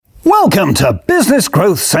Welcome to Business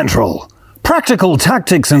Growth Central. Practical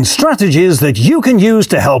tactics and strategies that you can use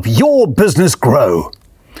to help your business grow.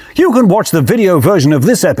 You can watch the video version of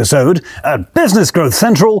this episode at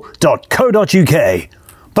businessgrowthcentral.co.uk.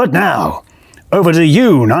 But now, over to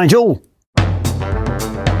you, Nigel.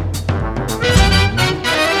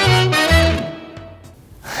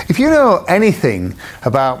 If you know anything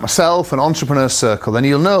about myself and Entrepreneur Circle, then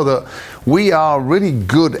you'll know that we are really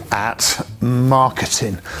good at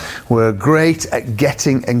marketing. We're great at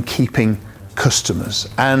getting and keeping customers.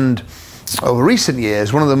 And over recent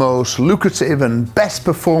years, one of the most lucrative and best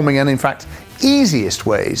performing and in fact easiest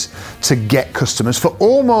ways to get customers for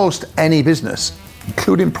almost any business,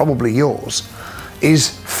 including probably yours, is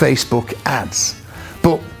Facebook ads.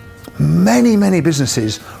 But many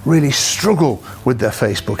businesses really struggle with their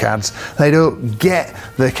Facebook ads. They don't get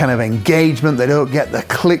the kind of engagement, they don't get the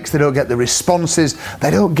clicks, they don't get the responses, they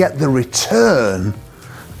don't get the return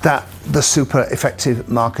that the super effective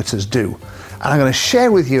marketers do. And I'm going to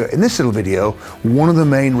share with you in this little video one of the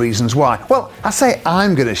main reasons why. Well, I say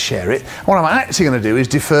I'm going to share it. What I'm actually going to do is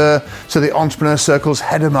defer to the Entrepreneur Circle's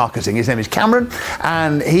head of marketing. His name is Cameron,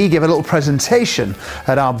 and he gave a little presentation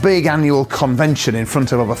at our big annual convention in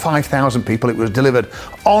front of over 5,000 people. It was delivered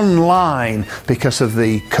online because of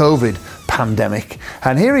the COVID pandemic.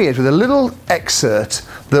 And here he is with a little excerpt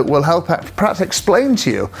that will help perhaps explain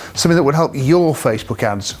to you something that would help your Facebook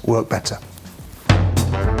ads work better.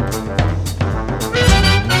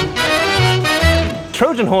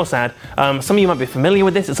 Trojan horse ad, some of you might be familiar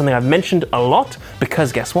with this. It's something I've mentioned a lot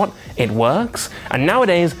because guess what? It works. And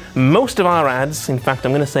nowadays, most of our ads, in fact,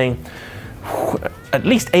 I'm going to say at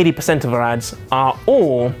least 80% of our ads are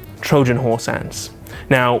all Trojan horse ads.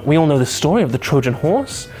 Now, we all know the story of the Trojan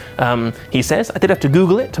horse. He says, I did have to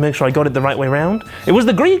Google it to make sure I got it the right way around. It was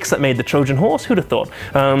the Greeks that made the Trojan horse, who'd have thought?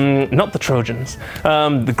 Not the Trojans.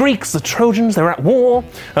 The Greeks, the Trojans, they were at war,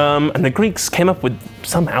 and the Greeks came up with,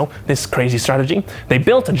 somehow, this crazy strategy. They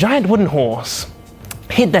built a giant wooden horse,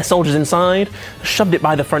 hid their soldiers inside, shoved it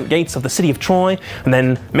by the front gates of the city of Troy, and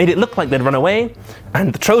then made it look like they'd run away,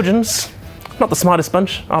 and the Trojans, not the smartest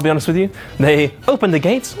bunch, I'll be honest with you. They opened the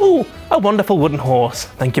gates. Ooh, a wonderful wooden horse.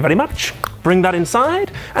 Thank you very much. Bring that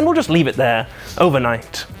inside, and we'll just leave it there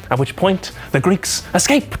overnight. At which point, the Greeks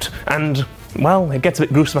escaped, and well, it gets a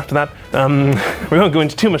bit gruesome after that. We won't go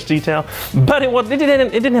into too much detail, but it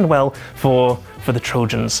didn't end well for the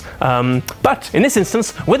Trojans. But in this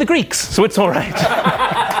instance, we're the Greeks, so it's all right.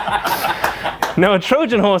 Now, a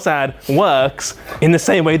Trojan horse ad works in the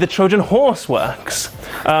same way the Trojan horse works.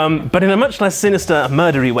 But in a much less sinister,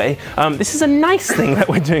 murdery way. This is a nice thing that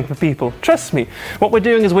we're doing for people. Trust me. What we're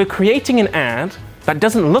doing is we're creating an ad that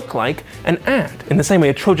doesn't look like an ad. In the same way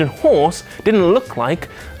a Trojan horse didn't look like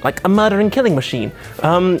a murder and killing machine.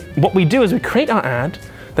 What we do is we create our ad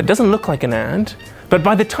that doesn't look like an ad, but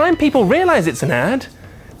by the time people realize it's an ad,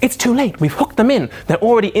 it's too late. We've hooked them in. They're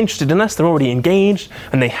already interested in us, they're already engaged,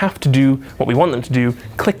 and they have to do what we want them to do,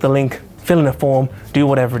 click the link, fill in a form, do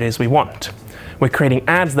whatever it is we want. We're creating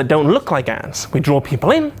ads that don't look like ads. We draw people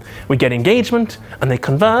in, we get engagement, and they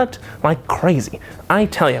convert like crazy. I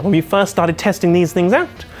tell you, when we first started testing these things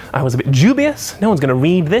out, I was a bit dubious. No one's going to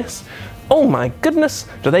read this. Oh my goodness,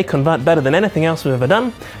 do they convert better than anything else we've ever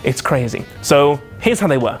done? It's crazy. So here's how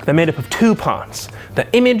they work. They're made up of two parts,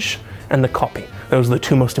 the image and the copy. Those are the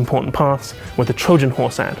two most important parts with the Trojan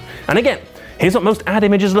horse ad. And again, here's what most ad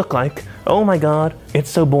images look like. Oh my God, it's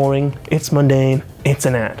so boring, it's mundane, it's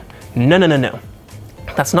an ad. No.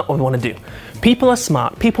 That's not what we want to do. People are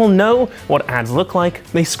smart. People know what ads look like.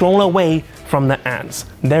 They scroll away from the ads.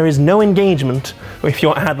 There is no engagement if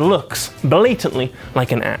your ad looks blatantly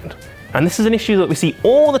like an ad. And this is an issue that we see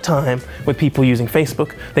all the time with people using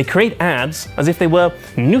Facebook. They create ads as if they were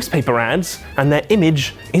newspaper ads, and their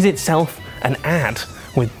image is itself an ad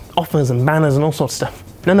with offers and banners and all sorts of stuff.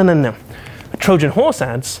 No. The Trojan horse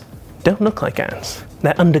ads don't look like ads.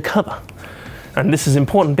 They're undercover. And this is an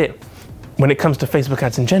important bit. When it comes to Facebook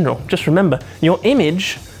ads in general, just remember, your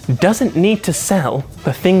image doesn't need to sell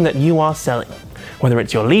the thing that you are selling. Whether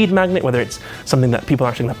it's your lead magnet, whether it's something that people are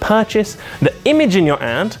actually going to purchase, the image in your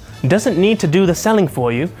ad doesn't need to do the selling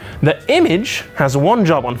for you. The image has one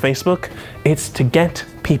job on Facebook, it's to get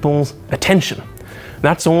people's attention.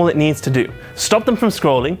 That's all it needs to do. Stop them from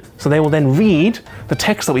scrolling, so they will then read the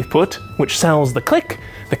text that we've put, which sells the click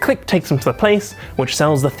takes them to the place which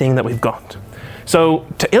sells the thing that we've got. So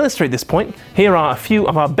to illustrate this point, here are a few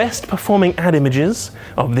of our best performing ad images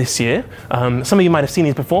of this year. Some of you might have seen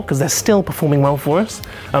these before because they're still performing well for us.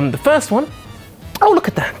 The first one, oh look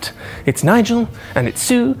at that. It's Nigel and it's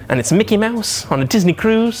Sue and it's Mickey Mouse on a Disney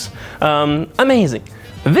cruise. Amazing.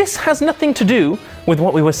 This has nothing to do with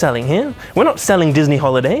what we were selling here. We're not selling Disney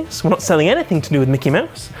holidays. We're not selling anything to do with Mickey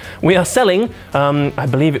Mouse. We are selling, I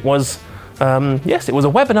believe it was, yes, it was a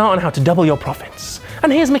webinar on how to double your profits.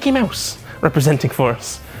 And here's Mickey Mouse representing for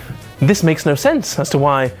us. This makes no sense as to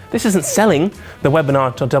why this isn't selling the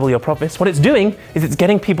webinar to double your profits. What it's doing is it's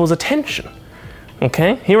getting people's attention.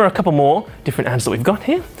 Okay, here are a couple more different ads that we've got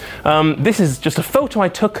here. This is just a photo I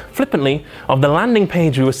took flippantly of the landing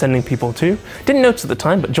page we were sending people to. Didn't notice at the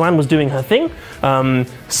time, but Joanne was doing her thing,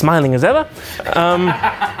 smiling as ever.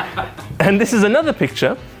 And this is another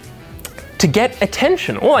picture to get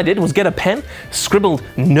attention. All I did was get a pen, scribbled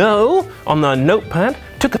no on the notepad,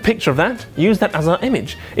 took a picture of that, used that as our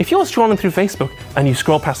image. If you're scrolling through Facebook and you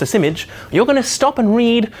scroll past this image, you're going to stop and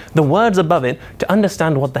read the words above it to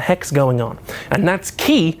understand what the heck's going on. And that's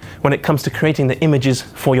key when it comes to creating the images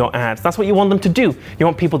for your ads. That's what you want them to do. You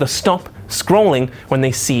want people to stop scrolling when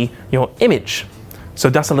they see your image. So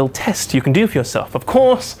that's a little test you can do for yourself. Of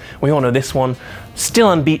course, we all know this one,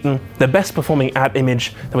 still unbeaten. The best performing ad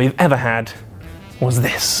image that we've ever had was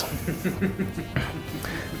this.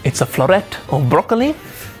 It's a floret of broccoli.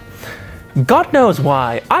 God knows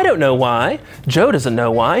why. I don't know why. Joe doesn't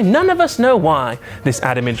know why. None of us know why this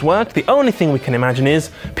ad image worked. The only thing we can imagine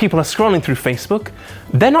is people are scrolling through Facebook.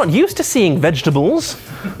 They're not used to seeing vegetables.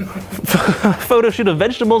 Photo shoot of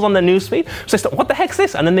vegetables on their newsfeed. So they start, what the heck's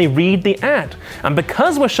this? And then they read the ad. And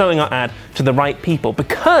because we're showing our ad to the right people,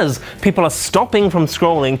 because people are stopping from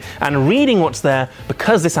scrolling and reading what's there,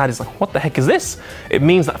 because this ad is like, what the heck is this? It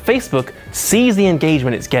means that Facebook sees the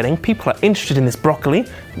engagement it's getting. People are interested in this broccoli.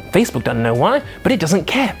 Facebook doesn't know why, but it doesn't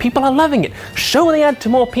care. People are loving it. Show the ad to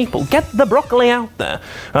more people. Get the broccoli out there.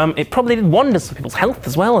 It probably did wonders for people's health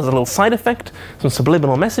as well as a little side effect, some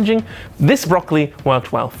subliminal messaging. This broccoli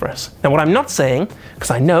worked well for us. Now, what I'm not saying, because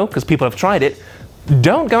I know, because people have tried it,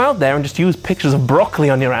 don't go out there and just use pictures of broccoli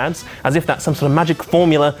on your ads as if that's some sort of magic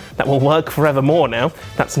formula that will work forevermore now.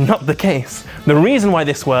 That's not the case. The reason why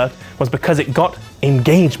this worked was because it got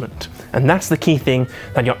engagement. And that's the key thing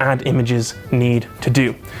that your ad images need to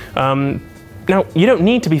do. Now, you don't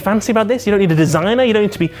need to be fancy about this. You don't need a designer. You don't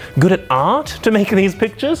need to be good at art to make these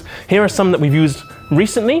pictures. Here are some that we've used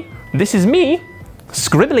recently. This is me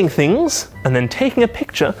scribbling things and then taking a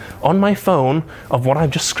picture on my phone of what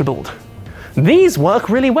I've just scribbled. These work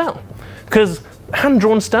really well because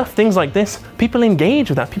hand-drawn stuff, things like this, people engage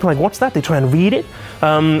with that. People are like, what's that? They try and read it.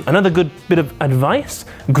 Another good bit of advice,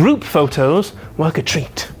 group photos work a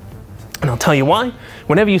treat. And I'll tell you why.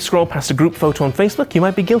 Whenever you scroll past a group photo on Facebook, you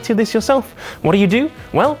might be guilty of this yourself. What do?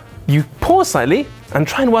 Well, you pause slightly and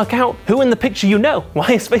try and work out who in the picture you know.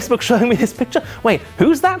 Why is Facebook showing me this picture? Wait,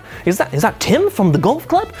 who's that? Is that Tim from the golf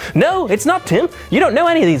club? No, it's not Tim. You don't know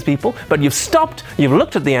any of these people, but you've stopped, you've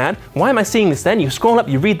looked at the ad. Why am I seeing this then? You scroll up,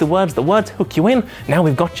 you read the words hook you in. Now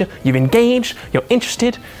we've got you, you've engaged, you're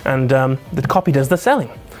interested, and the copy does the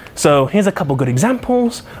selling. So here's a couple good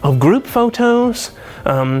examples of group photos.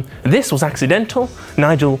 This was accidental.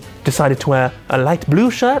 Nigel decided to wear a light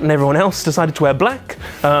blue shirt and everyone else decided to wear black.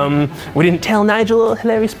 We didn't tell Nigel a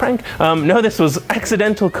hilarious prank. No, this was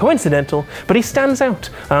accidental, coincidental, but he stands out.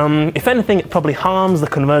 If anything, it probably harms the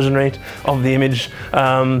conversion rate of the image.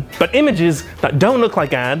 But images that don't look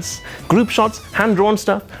like ads, group shots, hand-drawn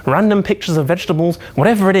stuff, random pictures of vegetables,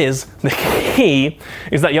 whatever it is, the key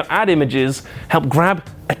is that your ad images help grab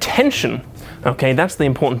attention. Okay, that's the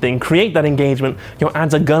important thing. Create that engagement. Your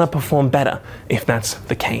ads are gonna perform better if that's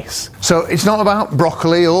the case. So it's not about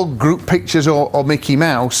broccoli or group pictures or Mickey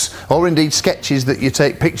Mouse or indeed sketches that you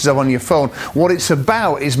take pictures of on your phone. What it's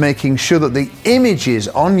about is making sure that the images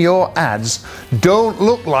on your ads don't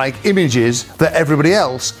look like images that everybody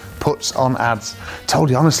else puts on ads. Told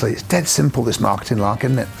you honestly, it's dead simple, this marketing lark,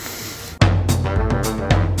 isn't it?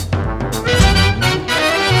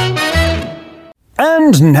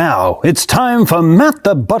 And now it's time for Matt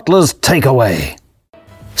the Butler's takeaway.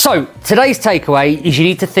 So today's takeaway is you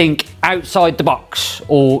need to think outside the box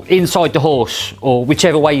or inside the horse or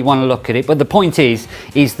whichever way you want to look at it. But the point is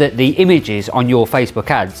that the images on your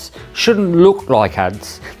Facebook ads shouldn't look like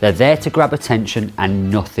ads. They're there to grab attention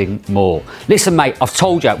and nothing more. Listen, mate, I've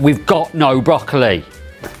told you, we've got no broccoli.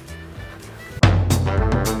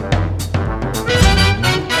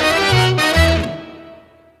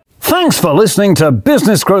 Thanks for listening to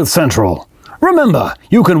Business Growth Central. Remember,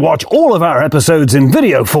 you can watch all of our episodes in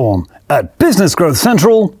video form at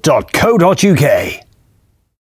businessgrowthcentral.co.uk.